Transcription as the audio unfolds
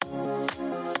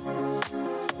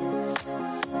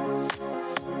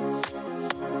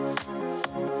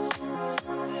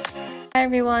Hi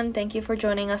everyone, thank you for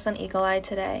joining us on Eagle Eye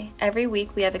today. Every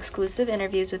week we have exclusive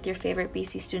interviews with your favorite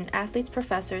BC student athletes,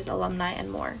 professors, alumni,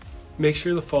 and more. Make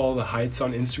sure to follow the Heights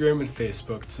on Instagram and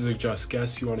Facebook to suggest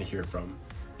guests you want to hear from.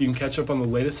 You can catch up on the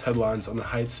latest headlines on the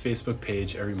Heights Facebook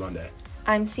page every Monday.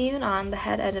 I'm Siyun An, the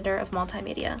head editor of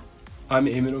Multimedia. I'm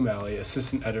Eamon O'Malley,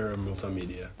 assistant editor of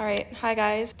Multimedia. All right, hi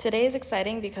guys. Today is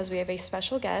exciting because we have a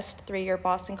special guest, three-year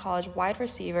Boston College wide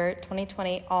receiver,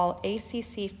 2020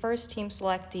 All-ACC first-team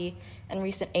selectee, and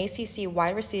recent ACC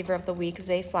wide receiver of the week,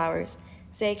 Zay Flowers.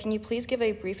 Zay, can you please give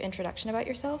a brief introduction about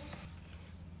yourself?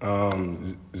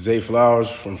 Zay Flowers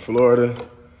from Florida.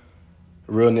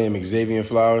 Real name Xavier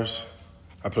Flowers.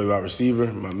 I play wide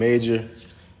receiver. My major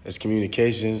is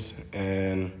communications,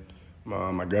 and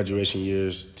my graduation year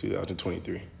is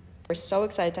 2023. We're so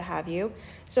excited to have you.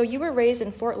 So you were raised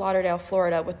in Fort Lauderdale,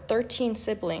 Florida with 13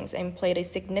 siblings and played a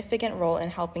significant role in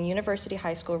helping University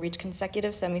High School reach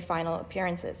consecutive semifinal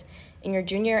appearances in your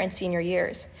junior and senior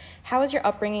years. How was your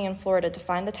upbringing in Florida to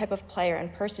find the type of player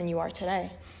and person you are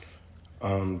today?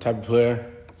 Type of player,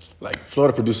 like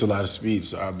Florida produced a lot of speed,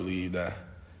 so I believe that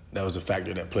was a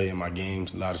factor that played in my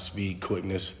games, a lot of speed,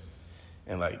 quickness.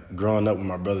 And like growing up with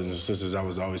my brothers and sisters, I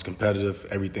was always competitive.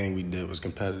 Everything we did was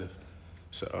competitive.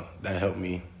 So that helped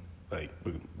me like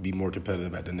be more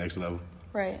competitive at the next level.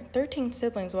 Right. 13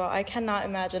 siblings. Well, I cannot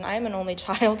imagine. I am an only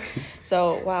child.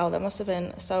 So, wow, that must have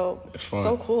been so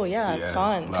cool. Yeah,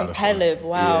 fun, competitive. Fun.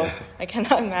 Wow. Yeah. I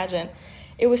cannot imagine.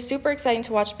 It was super exciting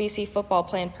to watch BC football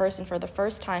play in person for the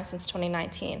first time since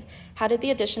 2019. How did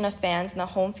the addition of fans and the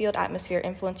home field atmosphere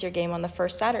influence your game on the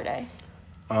first Saturday?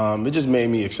 It just made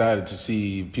me excited to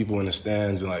see people in the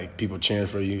stands and like people cheering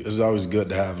for you. It's always good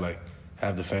to have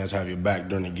the fans have your back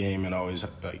during the game and always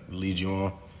like lead you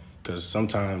on, because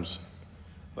sometimes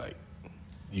like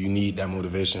you need that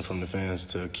motivation from the fans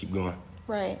to keep going.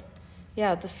 Right.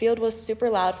 Yeah, the field was super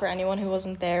loud for anyone who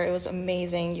wasn't there. It was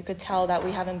amazing. You could tell that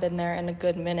we haven't been there in a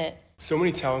good minute. So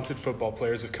many talented football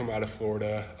players have come out of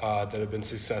Florida that have been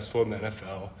successful in the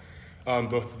NFL.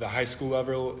 Both at the high school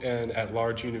level and at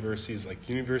large universities like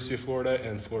the University of Florida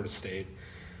and Florida State.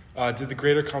 Did the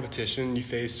greater competition you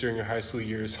faced during your high school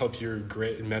years help your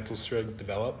grit and mental strength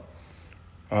develop?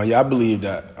 Yeah, I believe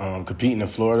that competing in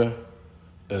Florida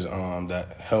is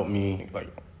that helped me like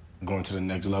going to the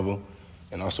next level,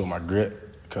 and also my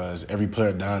grit, because every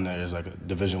player down there is like a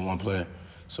Division I player.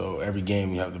 So every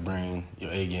game you have to bring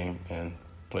your A game and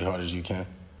play hard as you can.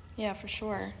 Yeah, for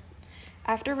sure.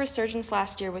 After resurgence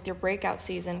last year with your breakout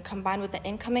season, combined with the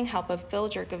incoming help of Phil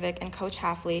Jurkovec and Coach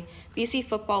Hafley, BC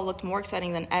football looked more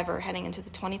exciting than ever heading into the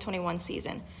 2021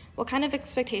 season. What kind of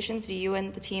expectations do you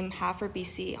and the team have for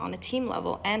BC on a team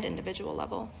level and individual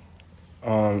level?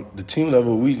 The team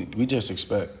level, we just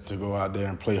expect to go out there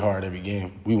and play hard every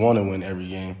game. We want to win every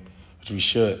game, which we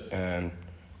should, and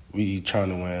we trying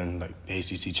to win like the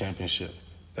ACC championship.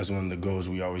 That's one of the goals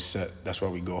we always set. That's why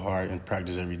we go hard and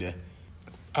practice every day.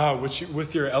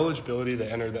 With your eligibility to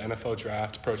enter the NFL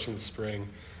draft approaching the spring,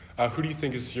 who do you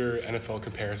think is your NFL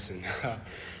comparison?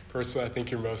 Personally, I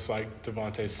think you're most like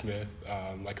Devontae Smith,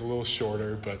 like a little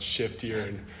shorter but shiftier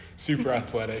and super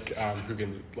athletic, who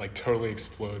can like totally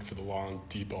explode for the long,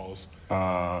 deep balls.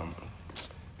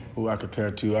 Who I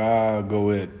compare to, I'll go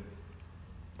with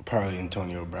probably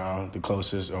Antonio Brown, the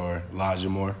closest, or Elijah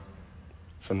Moore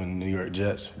from the New York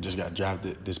Jets. Just got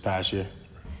drafted this past year.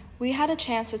 We had a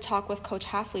chance to talk with Coach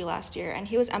Hafley last year, and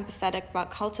he was empathetic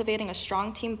about cultivating a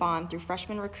strong team bond through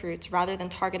freshman recruits rather than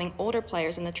targeting older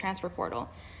players in the transfer portal.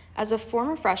 As a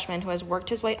former freshman who has worked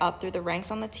his way up through the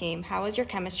ranks on the team, how has your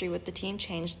chemistry with the team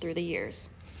changed through the years?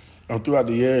 Throughout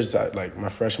the years, like my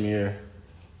freshman year,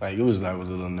 I was a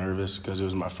little nervous because it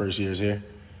was my first years here.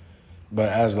 But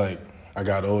as like I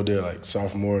got older, like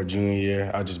sophomore, junior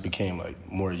year, I just became like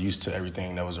more used to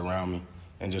everything that was around me,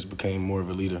 and just became more of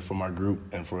a leader for my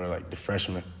group and for like the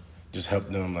freshmen. Just help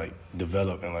them like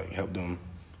develop and like help them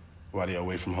while they're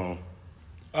away from home.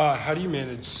 How do you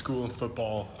manage school and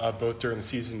football both during the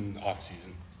season and off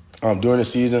season? During the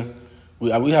season,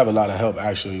 we have a lot of help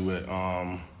actually with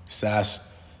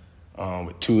SAS,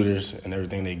 with tutors and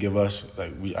everything they give us.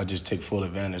 Like I just take full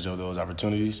advantage of those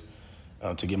opportunities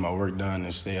to get my work done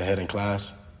and stay ahead in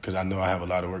class, because I know I have a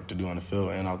lot of work to do on the field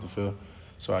and off the field.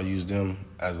 So I use them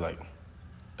as like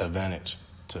advantage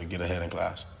to get ahead in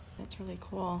class. That's really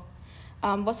cool.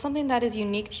 What's something that is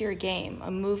unique to your game, a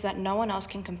move that no one else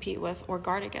can compete with or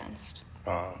guard against?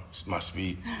 My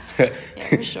speed. Yeah,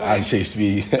 for sure. I say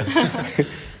speed.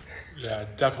 Yeah,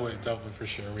 definitely for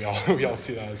sure. We all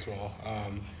see that as well.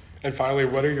 And finally,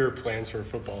 what are your plans for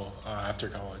football after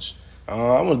college?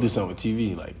 I want to do something with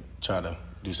TV, like try to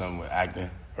do something with acting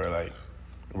or like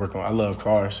work on. I love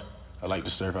cars. I like to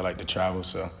surf. I like to travel.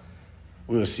 So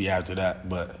we'll see after that.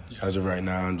 But as of right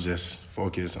now, I'm just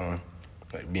focused on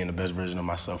like being the best version of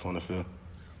myself on the field.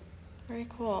 Very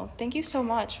cool. Thank you so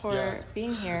much for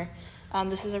being here.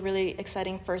 This is a really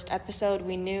exciting first episode.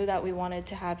 We knew that we wanted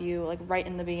to have you like right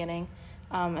in the beginning,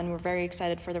 and we're very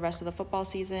excited for the rest of the football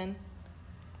season.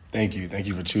 Thank you. Thank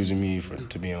you for choosing me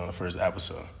to be on the first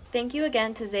episode. Thank you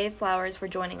again to Zave Flowers for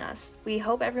joining us. We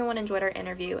hope everyone enjoyed our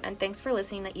interview, and thanks for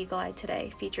listening to Eagle Eye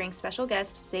Today, featuring special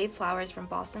guest Zave Flowers from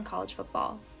Boston College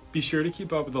Football. Be sure to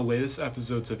keep up with the latest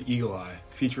episodes of Eagle Eye,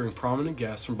 featuring prominent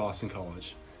guests from Boston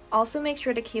College. Also make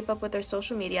sure to keep up with our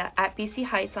social media at BC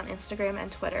Heights on Instagram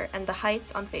and Twitter, and The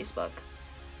Heights on Facebook.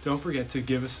 Don't forget to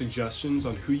give us suggestions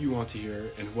on who you want to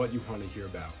hear and what you want to hear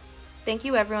about. Thank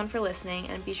you everyone for listening,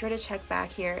 and be sure to check back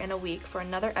here in a week for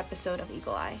another episode of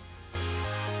Eagle Eye.